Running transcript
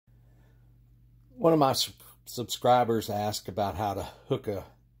One of my subscribers asked about how to hook a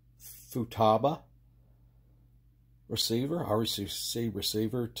Futaba receiver, RCC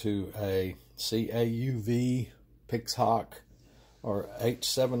receiver, to a CUAV, Pixhawk, or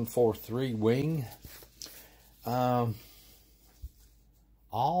H743 wing.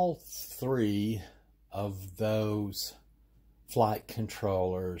 All three of those flight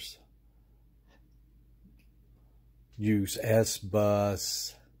controllers use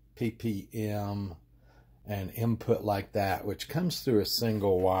S-Bus, PPM, and input like that, which comes through a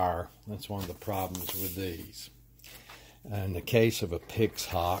single wire. That's one of the problems with these. In the case of a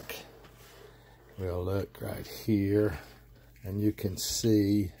Pixhawk, we'll look right here, and you can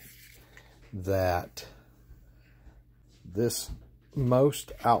see that this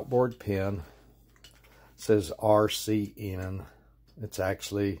most outboard pin says RCN. It's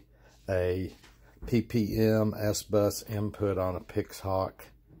actually a PPM S-Bus input on a Pixhawk,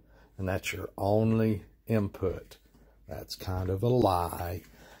 and that's your only input. That's kind of a lie,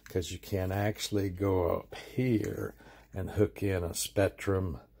 because you can actually go up here and hook in a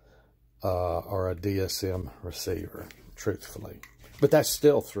Spectrum or a DSM receiver, truthfully. But that's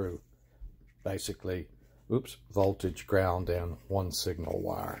still through basically, voltage, ground, and one signal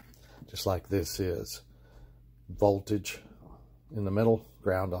wire, just like this is. Voltage in the middle,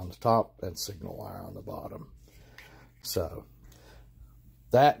 ground on the top, and signal wire on the bottom. So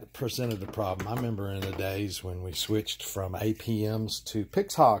that presented a problem. I remember in the days when we switched from APMs to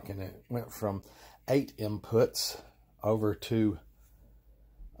Pixhawk, and it went from 8 inputs over to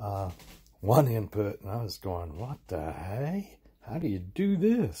 1 input, and I was going, what the hey? How do you do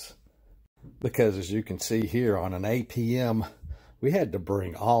this? Because as you can see here on an APM, we had to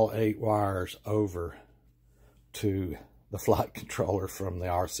bring all 8 wires over to the flight controller from the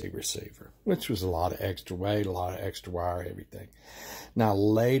RC receiver, which was a lot of extra weight, a lot of extra wire, everything. Now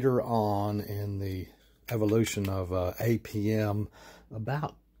later on in the evolution of APM,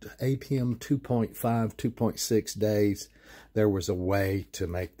 about APM 2.5, 2.6 days, there was a way to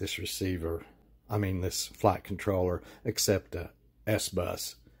make this this flight controller accept a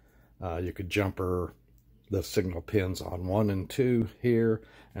S-Bus. You could jumper the signal pins on 1 and 2 here,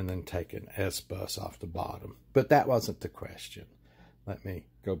 and then take an S-Bus off the bottom. But that wasn't the question. Let me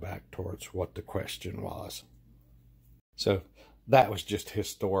go back towards what the question was. So that was just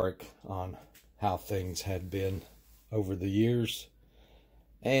historic on how things had been over the years.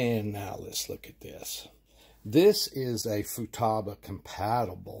 And now let's look at this. This is a Futaba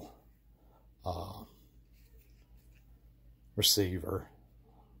compatible receiver,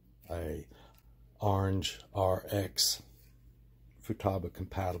 a orange RX Futaba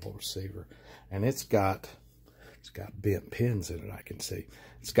compatible receiver, and it's got bent pins in it. I can see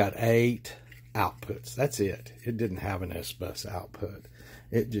it's got 8 outputs. That's it. It didn't have an S-Bus output.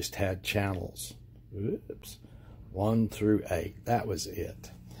 It just had channels. 1 through 8. That was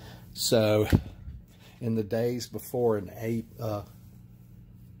it. So in the days before in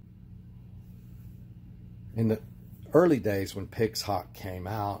the early days when Pixhawk came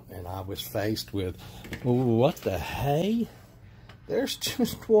out, and I was faced with, what the hey? There's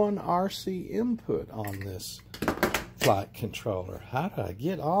just 1 RC input on this flight controller. How do I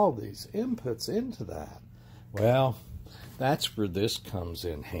get all these inputs into that? Well, that's where this comes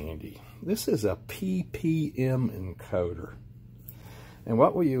in handy. This is a PPM encoder. And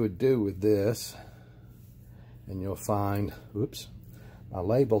what you would do with this, and you'll find, my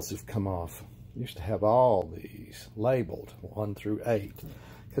labels have come off. Used to have all these labeled 1 through 8,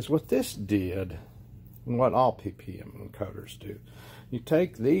 because what this did, and what all PPM encoders do, you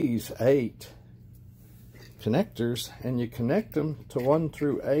take these 8 connectors and you connect them to 1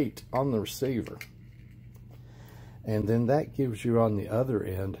 through 8 on the receiver, and then that gives you on the other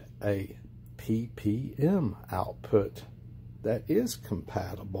end a PPM output that is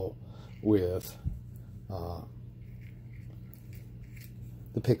compatible with the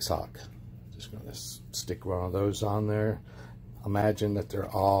Pixhawk. Just going to stick one of those on there. Imagine that they're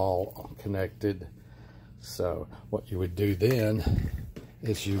all connected. So what you would do then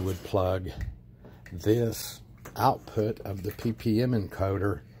is you would plug this output of the PPM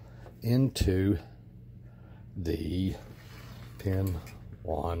encoder into the pin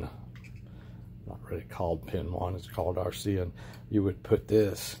 1. Not really called pin 1, it's called RC, and you would put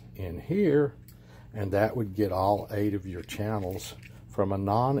this in here, and that would get all 8 of your channels from a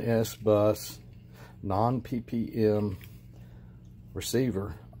non-S-Bus, non-PPM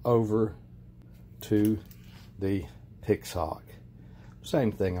receiver over to the Pixhawk.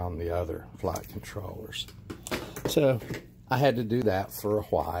 Same thing on the other flight controllers. So I had to do that for a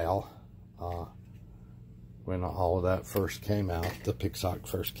while when all of that first came out, the Pixhawk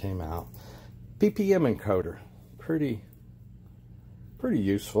first came out. PPM encoder, pretty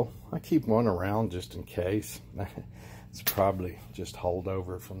useful. I keep one around just in case. It's probably just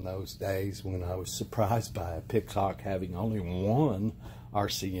holdover from those days when I was surprised by a Pixhawk having only one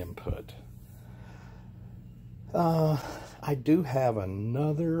RC input. I do have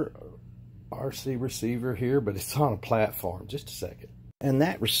another RC receiver here, but it's on a platform. Just a second. And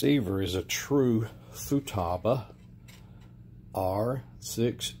that receiver is a true Futaba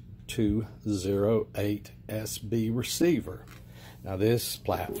R6208SB receiver. Now this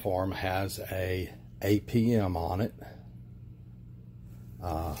platform has a APM on it.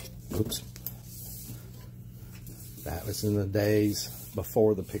 Oops. That was in the days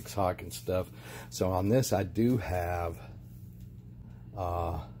before the Pixhawk and stuff. So on this I do have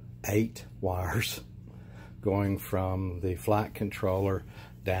 8 wires going from the flight controller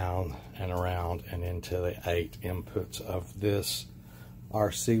down and around and into the 8 inputs of this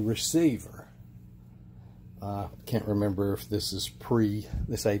RC receiver. Can't remember if this is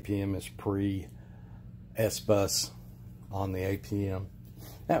this APM is pre S-Bus on the APM.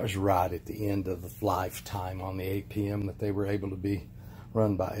 That was right at the end of the lifetime on the APM that they were able to be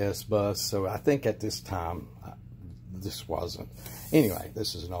run by S-Bus. So I think at this time, this wasn't. Anyway,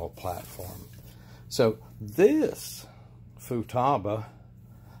 this is an old platform. So this Futaba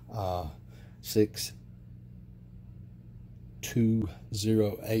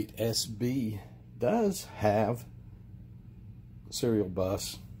 6208SB does have serial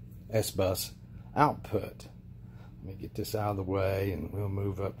bus, S-Bus output. Let me get this out of the way and we'll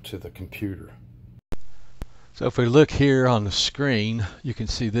move up to the computer. So if we look here on the screen, you can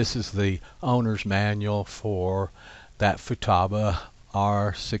see this is the owner's manual for that Futaba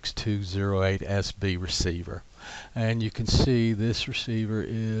R6208SB receiver. And you can see this receiver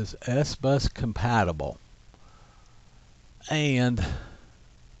is S-Bus compatible. And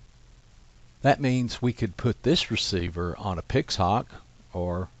that means we could put this receiver on a Pixhawk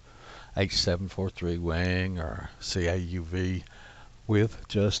or H743 wing or CUAV with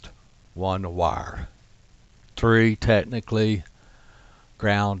just one wire. 3 technically,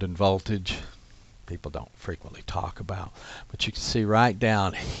 ground and voltage, people don't frequently talk about. But you can see right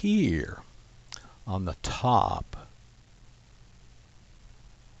down here on the top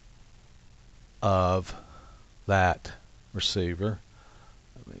of that receiver,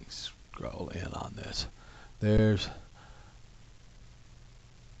 let me scroll in on this, there's,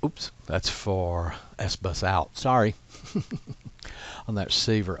 oops, that's for S-Bus out, sorry. On that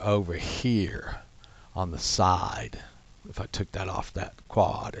receiver over here on the side, if I took that off that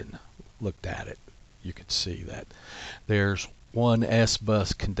quad and looked at it, you could see that there's one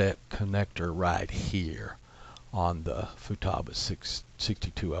S-Bus connector right here on the Futaba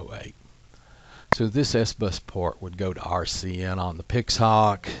 6208. So this S-Bus port would go to RCN on the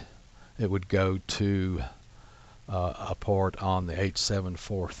Pixhawk. It would go to a port on the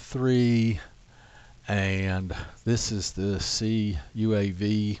H743, and this is the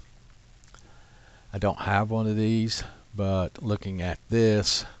CUAV. I don't have one of these, but looking at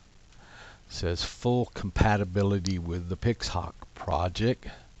this, it says full compatibility with the Pixhawk project.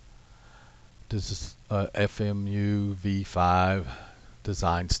 This is FMU V5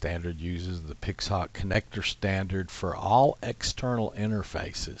 design standard, uses the Pixhawk connector standard for all external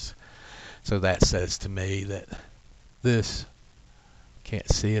interfaces. So that says to me that this, can't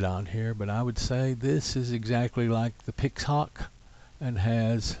see it on here, but I would say this is exactly like the Pixhawk and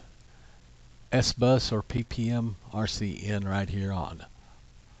has S-Bus or PPM RCN right here on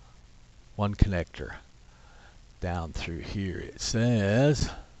one connector. Down through here it says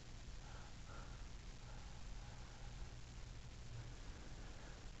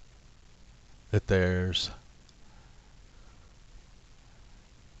that there's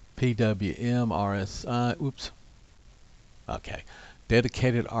PWM RSI, oops, okay,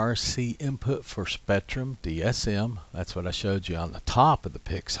 dedicated RC input for Spectrum DSM, that's what I showed you on the top of the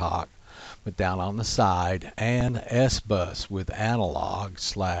Pixhawk, but down on the side, and S-Bus with analog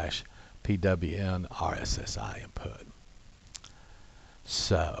 / PWM RSSI input.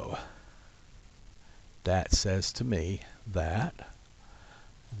 So that says to me that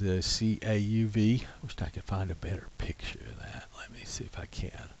the CUAV, wish I could find a better picture of that. Let me see if I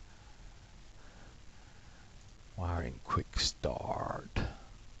can. Wiring quick start.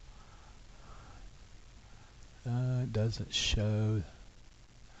 It doesn't show.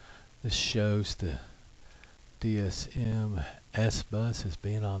 This shows the DSM S-Bus as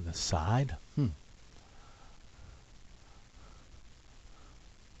being on the side.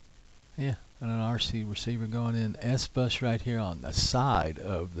 Yeah, and an RC receiver going in S-Bus right here on the side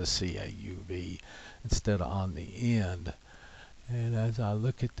of the CUAV instead of on the end. And as I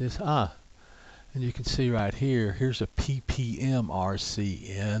look at this, And you can see right here, here's a PPM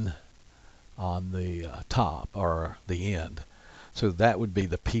RCN on the top, or the end. So that would be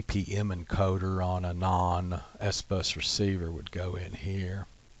the PPM encoder on a non-S-bus receiver would go in here.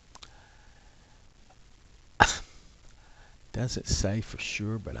 Doesn't say for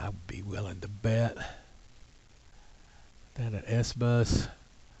sure, but I would be willing to bet that an S-bus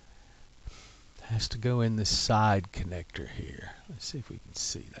has to go in this side connector here. Let's see if we can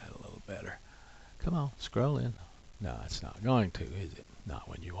see that a little better. Come on, scroll in. No, it's not going to, is it? Not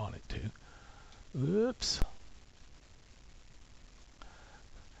when you want it to. Oops.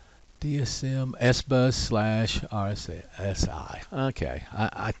 DSM S-bus slash RSI. Okay,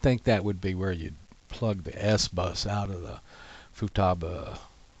 I think that would be where you'd plug the S-bus out of the Futaba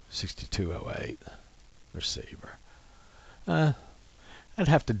 6208 receiver. I'd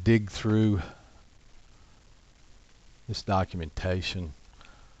have to dig through this documentation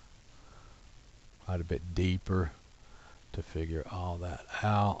quite a bit deeper to figure all that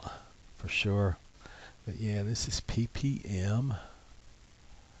out for sure. But yeah, this is PPM.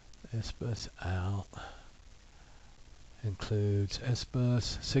 S-bus out includes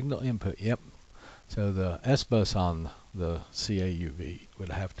S-bus signal input. Yep. So the S-bus on the CUAV would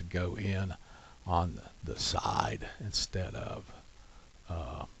have to go in on the side instead of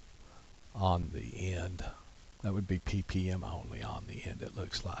on the end. That would be PPM only on the end, it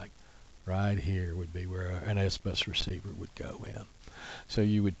looks like. Right here would be where an S-bus receiver would go in. So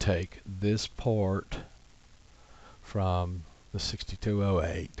you would take this port from the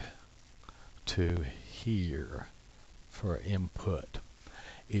 6208 to here for input.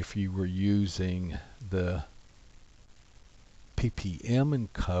 If you were using the PPM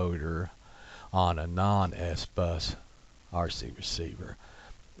encoder on a non-S-bus RC receiver,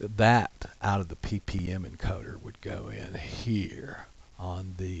 that out of the PPM encoder would go in here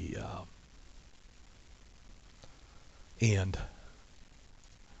on the end.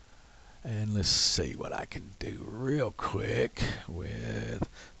 And let's see what I can do real quick with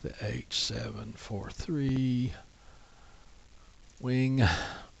the H743 wing.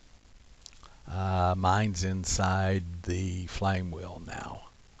 Mine's inside the flame wheel now.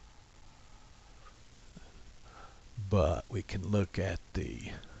 But we can look at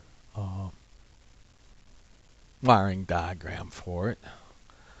the wiring diagram for it.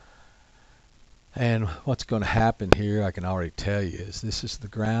 And what's going to happen here, I can already tell you, is this is the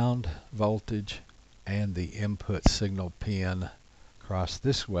ground voltage and the input signal pin across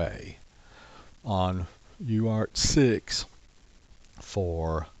this way on UART 6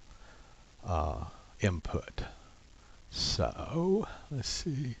 for input. So let's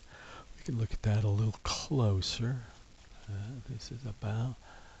see, we can look at that a little closer. This is about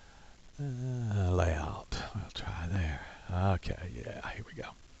layout. We'll try there. Okay, yeah, here we go.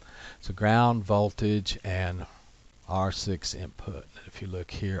 So ground voltage and R6 input. If you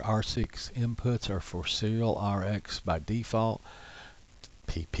look here, R6 inputs are for serial RX by default.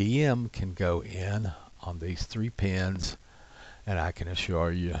 PPM can go in on these 3 pins, and I can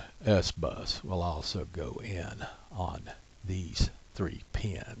assure you S-bus will also go in on these 3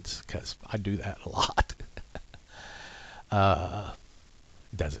 pins, because I do that a lot.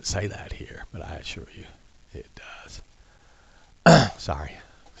 It doesn't say that here, but I assure you it does. Sorry,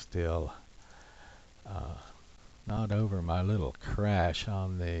 still not over my little crash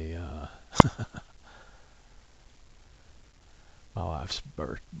on the my wife's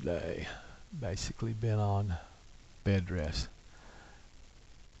birthday. Basically been on bed rest.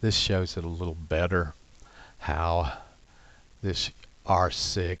 This shows it a little better how this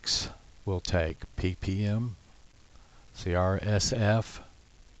R6 will take PPM, CRSF,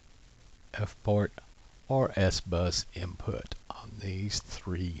 F port, or S-bus input on these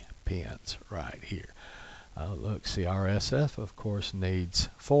 3 pins right here. Look, CRSF of course needs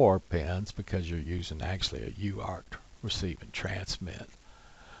 4 pins because you're using actually a UART receive and transmit.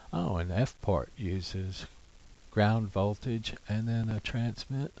 Oh, and F port uses ground voltage and then a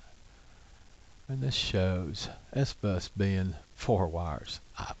transmit. And this shows S-bus being 4 wires.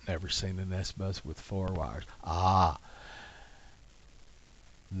 I've never seen an S-bus with 4 wires.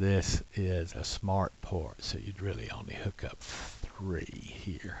 This is a smart port, so you'd really only hook up 3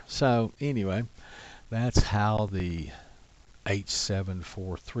 here. So anyway, that's how the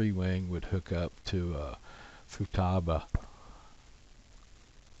H743 wing would hook up to a Futaba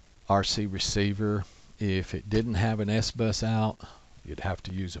RC receiver. If it didn't have an S-bus out, you'd have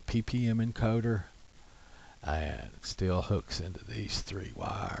to use a PPM encoder, and it still hooks into these 3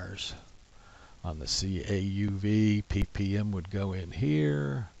 wires. On the CUAV, PPM would go in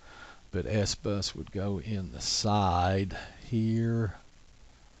here, but S-bus would go in the side here.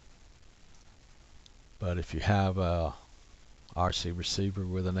 But if you have a RC receiver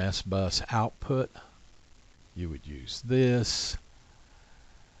with an S-bus output, you would use this.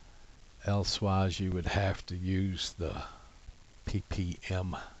 Elsewise, you would have to use the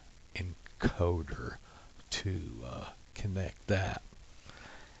PPM encoder to connect that.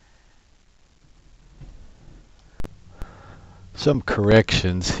 Some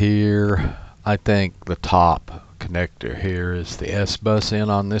corrections here. I think the top connector here is the S-bus in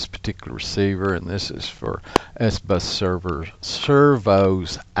on this particular receiver, and this is for S-bus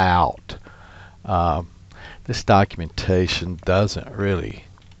servos out. This documentation doesn't really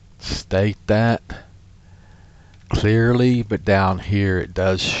state that clearly, but down here it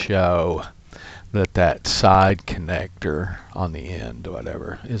does show that that side connector on the end,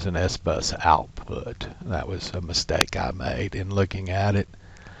 whatever, is an S-bus output. That was a mistake I made in looking at it.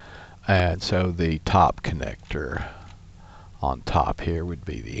 And so the top connector on top here would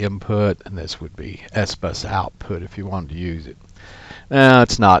be the input, and this would be S-bus output if you wanted to use it. Now,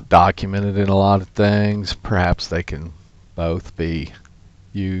 it's not documented in a lot of things. Perhaps they can both be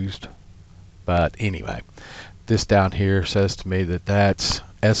used. But anyway, this down here says to me that that's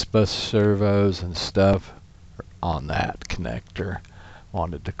S-bus servos and stuff on that connector.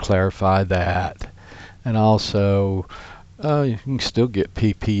 Wanted to clarify that. And also, you can still get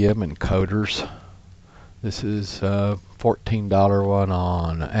PPM encoders. This is a $14 one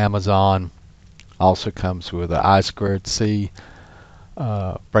on Amazon. Also comes with a I2C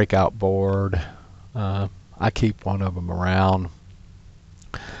breakout board. I keep one of them around.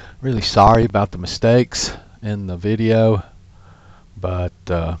 Really sorry about the mistakes in the video, but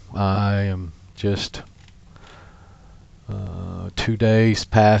I am just 2 days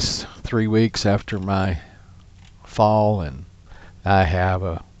past 3 weeks after my fall, and I have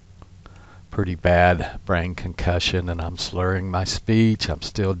a pretty bad brain concussion, and I'm slurring my speech. I'm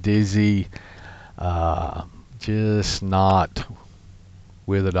still dizzy, just not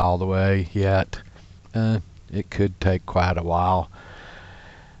with it all the way yet. It could take quite a while.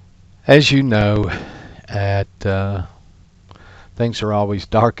 As you know, things are always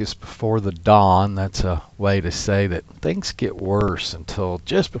darkest before the dawn. That's a way to say that things get worse until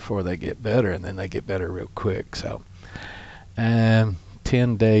just before they get better, and then they get better real quick. So, 10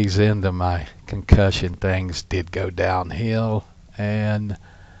 days into my concussion, things did go downhill, and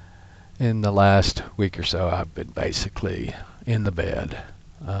in the last week or so, I've been basically in the bed.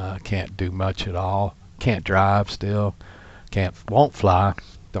 Can't do much at all. Can't drive still. Won't fly.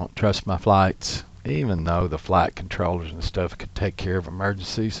 Don't trust my flights. Even though the flight controllers and stuff could take care of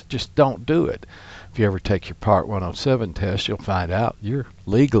emergencies, just don't do it. If you ever take your Part 107 test, you'll find out you're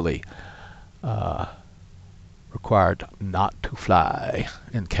legally required not to fly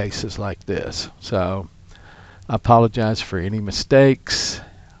in cases like this. So I apologize for any mistakes,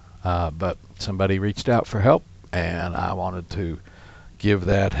 but somebody reached out for help, and I wanted to give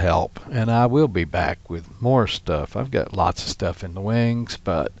that help. And I will be back with more stuff. I've got lots of stuff in the wings,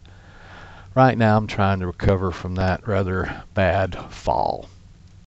 but right now I'm trying to recover from that rather bad fall.